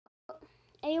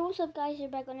Hey, what's up, guys? You're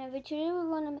back on a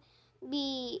video.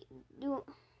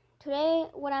 Today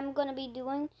what I'm gonna be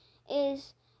doing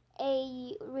is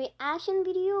a reaction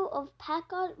video of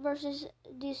packgod versus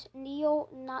this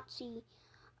neo-Nazi.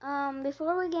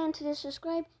 Before we get into this,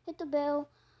 subscribe, hit the bell,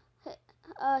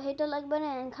 hit the like button,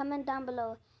 and comment down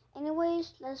below.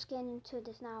 Anyways, let's get into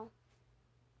this now.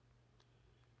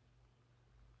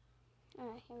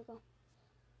 Alright, here we go.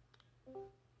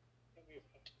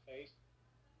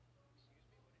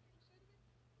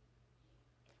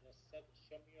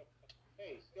 Show me your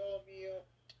face. Show me your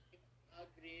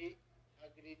ugly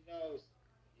nose.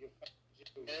 You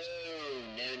Jew. No.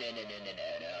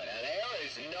 There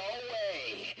is no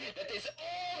way that this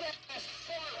old-ass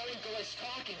fart-winkle is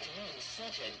talking to you in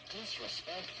such a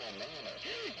disrespectful manner.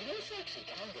 You know, it's actually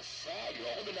kind of sad.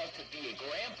 You're old enough to be a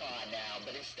grandpa now,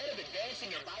 but instead of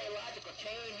advancing your biological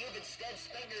chain, you've instead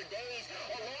spent your days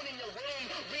alone in your room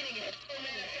reading Hitler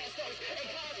manifestos and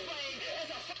cosplaying as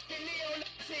a fucking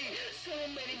neo-Nazi. So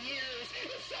many years,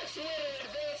 it's such little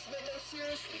advancement. No,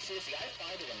 seriously, I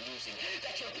find it amusing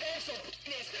that your pencil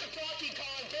penis, Donkey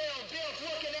Kong, barrel built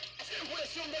looking ass would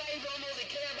assume that I even remotely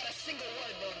care about a single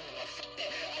word,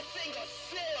 a single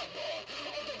syllable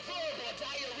of the verbal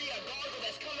diarrhea gargle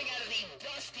that's coming out of the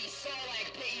dusty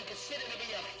saw-like pit you consider to be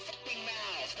your fucking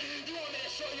mouth. You want me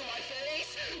to show you my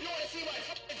face? You want to see my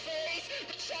fucking face?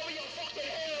 Show me your fucking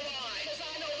hairline. Cause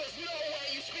I know there's no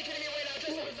way you speaking to me right now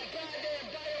just like it's a goddamn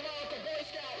diabolical Boy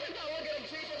Scout. Now look at him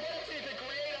teeth and what teeth and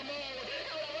create a mold.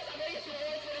 Hell, what's I made you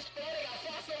roll for this shit? They got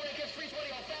fossil rankings, free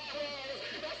 20 on fat rolls.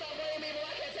 That's not blaming me, but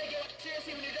I can't take you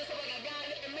seriously when you dress up like a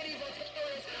goddamn medieval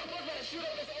terrorist. We're gonna shoot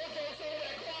up this old folks over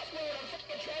with a crossbow and a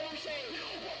fucking trebuchet.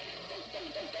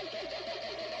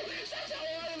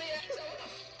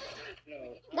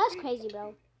 That's crazy,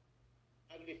 bro.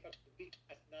 Ugly fucking big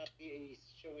ass Nazi is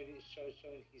showing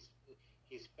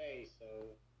his face, so.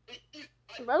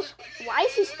 Bro, why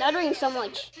is he stuttering so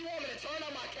much? You want me to turn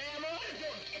on my camera?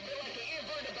 You're like an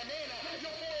inverted banana.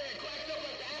 Your forehead cracked up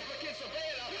like the African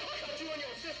savannah. I caught you and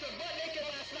your sister butt naked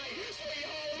last night. Sweet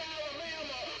home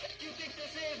Alabama. You think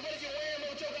this is? What is your wearing,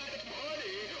 Mojo?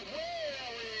 Honey,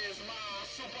 where is my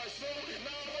super suit?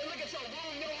 No, look at your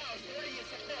room. Your house dirty as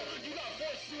hell. You got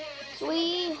 4 sewer rats.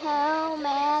 Sweet home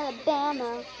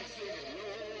Alabama.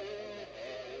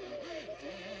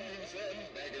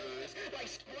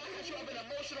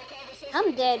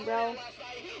 I'm dead, bro. We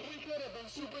could have been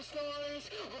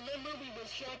superstars. Remember, we was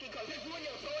shocking because you and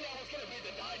your toenail was going to be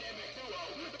the dynamic duo.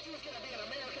 But you was going to be an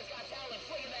America's Got Talent,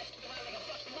 flinging that shit around like a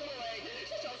fucking boomerang.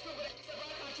 Shut your stupid ass up.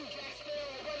 I caught you Jack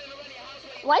Sparrow running around your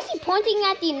house. Why is he pointing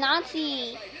at the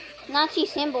Nazi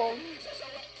symbol?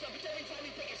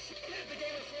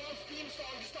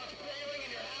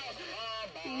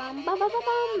 Bum bum bum bum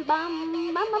bum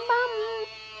bum bum bum bum.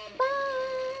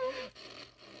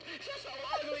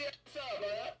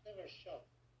 Never shot.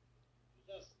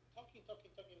 Just talking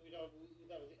without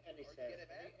any sense.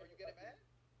 Are you getting mad?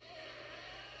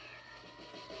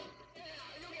 Yeah,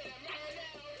 you getting mad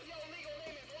now? Your legal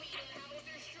name is Lee in the house.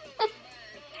 It's true.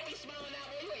 Don't be smiling now,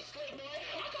 boy. You ain't slick, boy.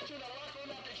 I got you in the locker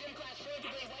room after gym class,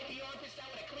 frantically wiping your armpits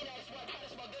down with a clean ass sweat. Trying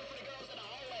to smell good for the girls in the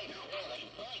hallway. Holy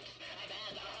thanks. I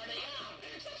bet I hurry up.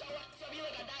 Such a rock. You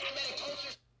like a diabetic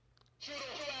toaster.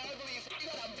 Strudel, who are ugly. You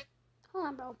got a. Hold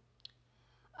on, bro.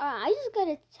 I just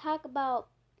gotta talk about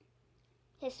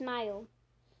his smile.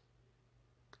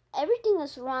 Everything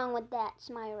is wrong with that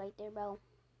smile right there, bro.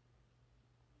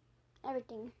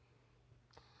 Everything.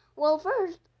 Well,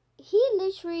 first, he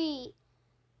literally,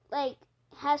 like,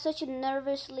 has such a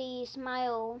nervously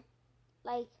smile.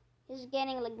 Like, he's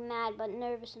getting, like, mad but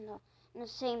nervous in the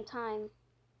same time.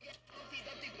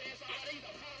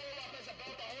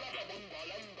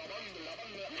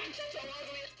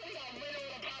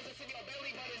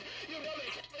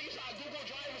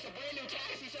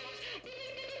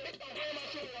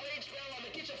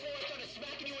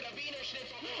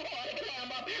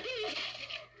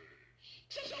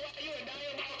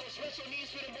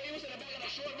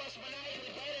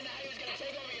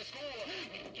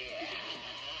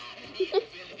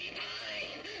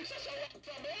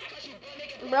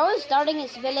 Bro is starting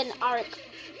his villain arc.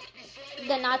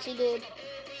 The Nazi dude.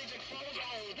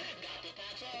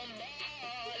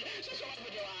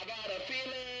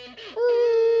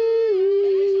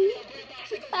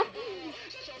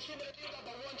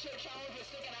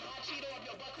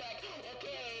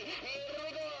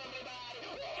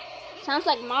 Sounds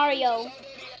like Mario.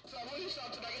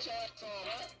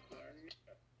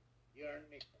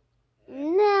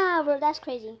 Nah, bro, that's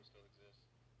crazy.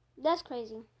 That's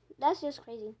crazy. That's just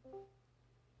crazy.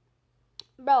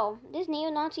 Bro, this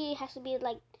neo-Nazi has to be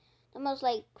like the most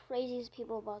like craziest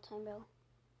people of all time, bro.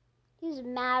 He's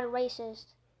mad racist.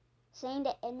 Saying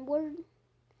the N-word,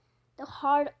 the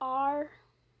hard R.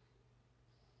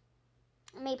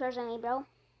 Me personally, bro,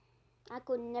 I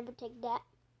could never take that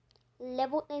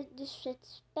level of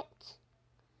disrespect.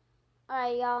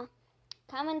 Alright, y'all.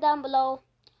 Comment down below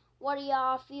what do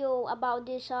y'all feel about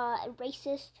this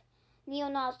racist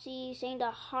neo-Nazi saying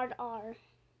the hard R.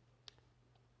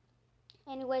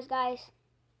 Anyways, guys,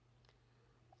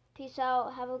 peace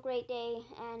out. Have a great day,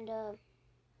 and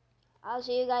I'll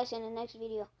see you guys in the next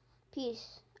video.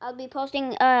 Peace. I'll be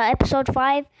posting episode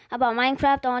 5 about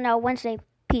Minecraft on Wednesday.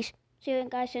 Peace. See you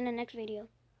guys in the next video.